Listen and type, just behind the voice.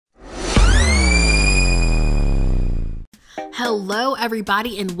Hello,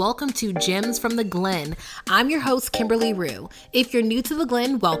 everybody, and welcome to Gems from the Glen. I'm your host, Kimberly Rue. If you're new to the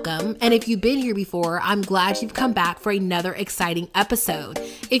Glen, welcome. And if you've been here before, I'm glad you've come back for another exciting episode.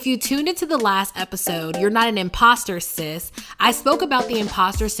 If you tuned into the last episode, you're not an imposter, sis. I spoke about the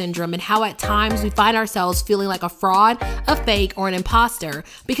imposter syndrome and how at times we find ourselves feeling like a fraud, a fake, or an imposter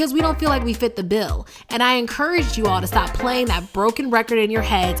because we don't feel like we fit the bill. And I encouraged you all to stop playing that broken record in your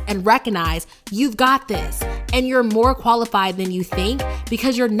heads and recognize you've got this and you're more qualified than you think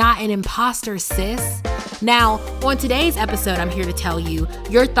because you're not an imposter, sis. Now, on today's episode, I'm here to tell you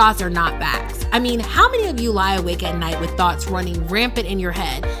your thoughts are not facts. I mean, how many of you lie awake at night with thoughts running rampant in your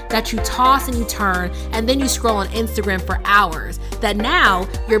head that you toss and you turn and then you scroll on Instagram for hours, that now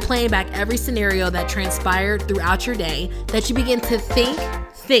you're playing back every scenario that transpired throughout your day, that you begin to think,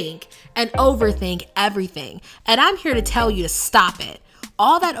 and overthink everything. And I'm here to tell you to stop it.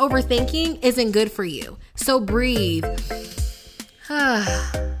 All that overthinking isn't good for you. So breathe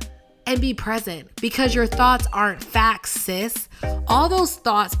and be present because your thoughts aren't facts, sis. All those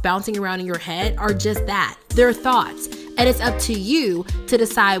thoughts bouncing around in your head are just that. They're thoughts. And it's up to you to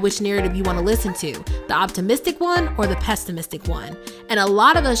decide which narrative you want to listen to, the optimistic one or the pessimistic one. And a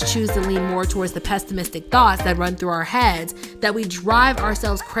lot of us choose to lean more towards the pessimistic thoughts that run through our heads, that we drive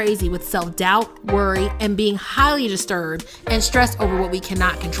ourselves crazy with self-doubt, worry, and being highly disturbed and stressed over what we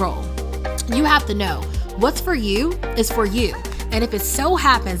cannot control. You have to know what's for you is for you. And if it so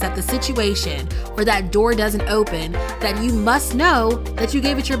happens that the situation or that door doesn't open, that you must know that you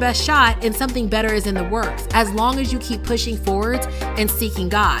gave it your best shot and something better is in the works, as long as you keep pushing forwards and seeking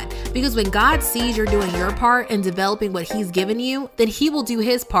God. Because when God sees you're doing your part and developing what He's given you, then He will do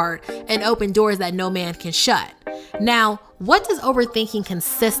His part and open doors that no man can shut. Now, what does overthinking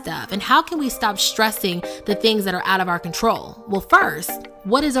consist of, and how can we stop stressing the things that are out of our control? Well, first,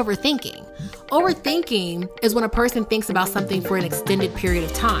 what is overthinking? Overthinking is when a person thinks about something for an extended period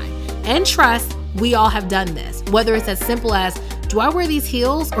of time. And trust, we all have done this, whether it's as simple as, do I wear these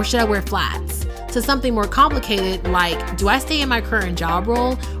heels or should I wear flats? To something more complicated like, do I stay in my current job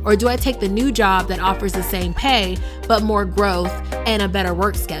role or do I take the new job that offers the same pay but more growth and a better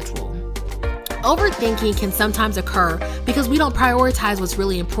work schedule? Overthinking can sometimes occur because we don't prioritize what's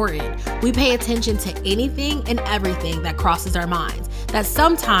really important. We pay attention to anything and everything that crosses our minds, that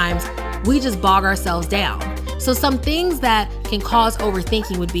sometimes we just bog ourselves down. So some things that can cause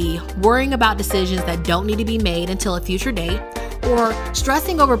overthinking would be worrying about decisions that don't need to be made until a future date, or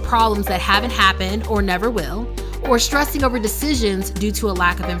stressing over problems that haven't happened or never will, or stressing over decisions due to a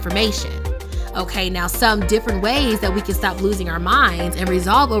lack of information. Okay, now some different ways that we can stop losing our minds and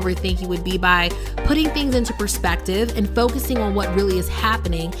resolve overthinking would be by putting things into perspective and focusing on what really is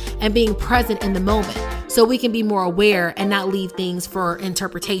happening and being present in the moment so we can be more aware and not leave things for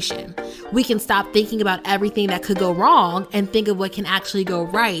interpretation. We can stop thinking about everything that could go wrong and think of what can actually go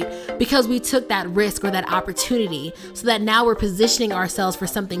right because we took that risk or that opportunity, so that now we're positioning ourselves for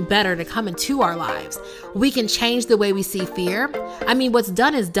something better to come into our lives. We can change the way we see fear. I mean, what's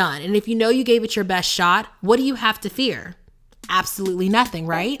done is done. And if you know you gave it your best shot, what do you have to fear? Absolutely nothing,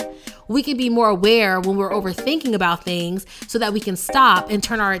 right? We can be more aware when we're overthinking about things so that we can stop and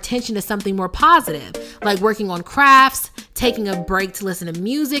turn our attention to something more positive, like working on crafts, taking a break to listen to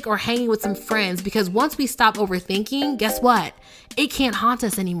music, or hanging with some friends, because once we stop overthinking, guess what? It can't haunt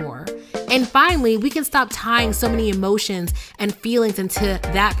us anymore. And finally, we can stop tying so many emotions and feelings into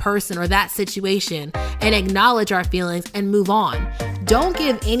that person or that situation and acknowledge our feelings and move on. Don't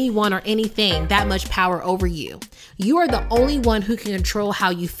give anyone or anything that much power over you. You are the only one who can control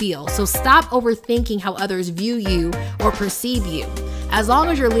how you feel. So stop overthinking how others view you or perceive you. As long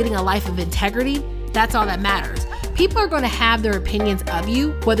as you're leading a life of integrity, that's all that matters. People are going to have their opinions of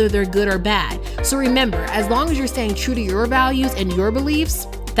you, whether they're good or bad. So remember, as long as you're staying true to your values and your beliefs,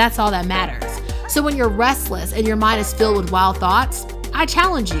 that's all that matters. So when you're restless and your mind is filled with wild thoughts, I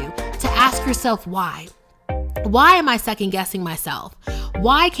challenge you to ask yourself why. Why am I second guessing myself?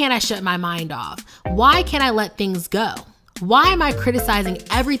 Why can't I shut my mind off? Why can't I let things go? Why am I criticizing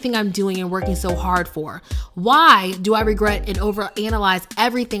everything I'm doing and working so hard for? Why do I regret and overanalyze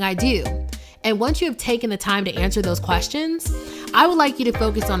everything I do? And once you have taken the time to answer those questions, I would like you to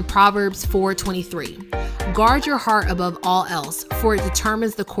focus on Proverbs 4:23. Guard your heart above all else, for it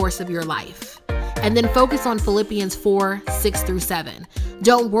determines the course of your life. And then focus on Philippians 4:6-7.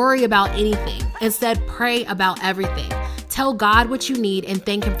 Don't worry about anything. Instead, pray about everything. Tell God what you need and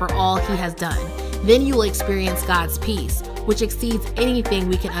thank Him for all He has done. Then you will experience God's peace, which exceeds anything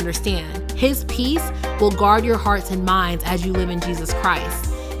we can understand. His peace will guard your hearts and minds as you live in Jesus Christ.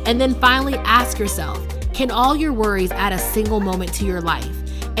 And then finally ask yourself, can all your worries add a single moment to your life?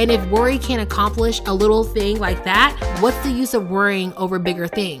 And if worry can't accomplish a little thing like that, what's the use of worrying over bigger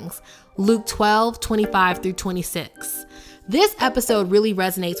things? Luke 12:25-26. This episode really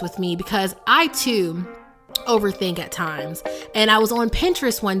resonates with me because I too overthink at times. And I was on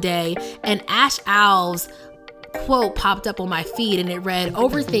Pinterest one day and Ash Alves' quote popped up on my feed and it read,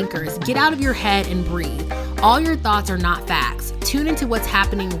 "Overthinkers, get out of your head and breathe. All your thoughts are not facts. Tune into what's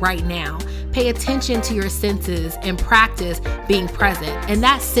happening right now. Pay attention to your senses and practice being present." And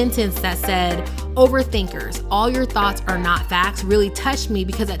that sentence that said, "Overthinkers, all your thoughts are not facts," really touched me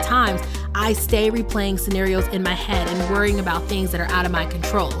because at times I stay replaying scenarios in my head and worrying about things that are out of my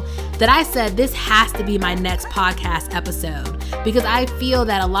control. That I said this has to be my next podcast episode because I feel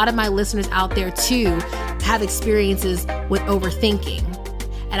that a lot of my listeners out there too have experiences with overthinking.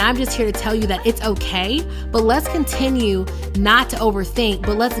 And I'm just here to tell you that it's okay, but let's continue not to overthink,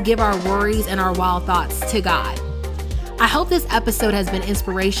 but let's give our worries and our wild thoughts to God. I hope this episode has been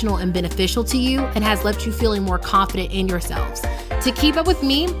inspirational and beneficial to you and has left you feeling more confident in yourselves. To keep up with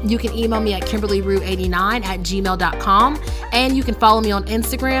me, you can email me at KimberlyRue89@gmail.com, and you can follow me on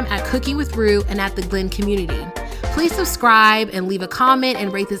Instagram at Cooking with Rue and at The Glen Community. Please subscribe and leave a comment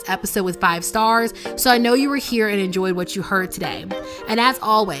and rate this episode with 5 stars so I know you were here and enjoyed what you heard today. And as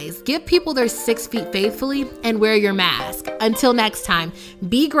always, give people their 6 feet faithfully and wear your mask. Until next time,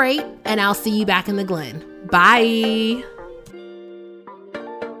 be great, and I'll see you back in the Glen. Bye.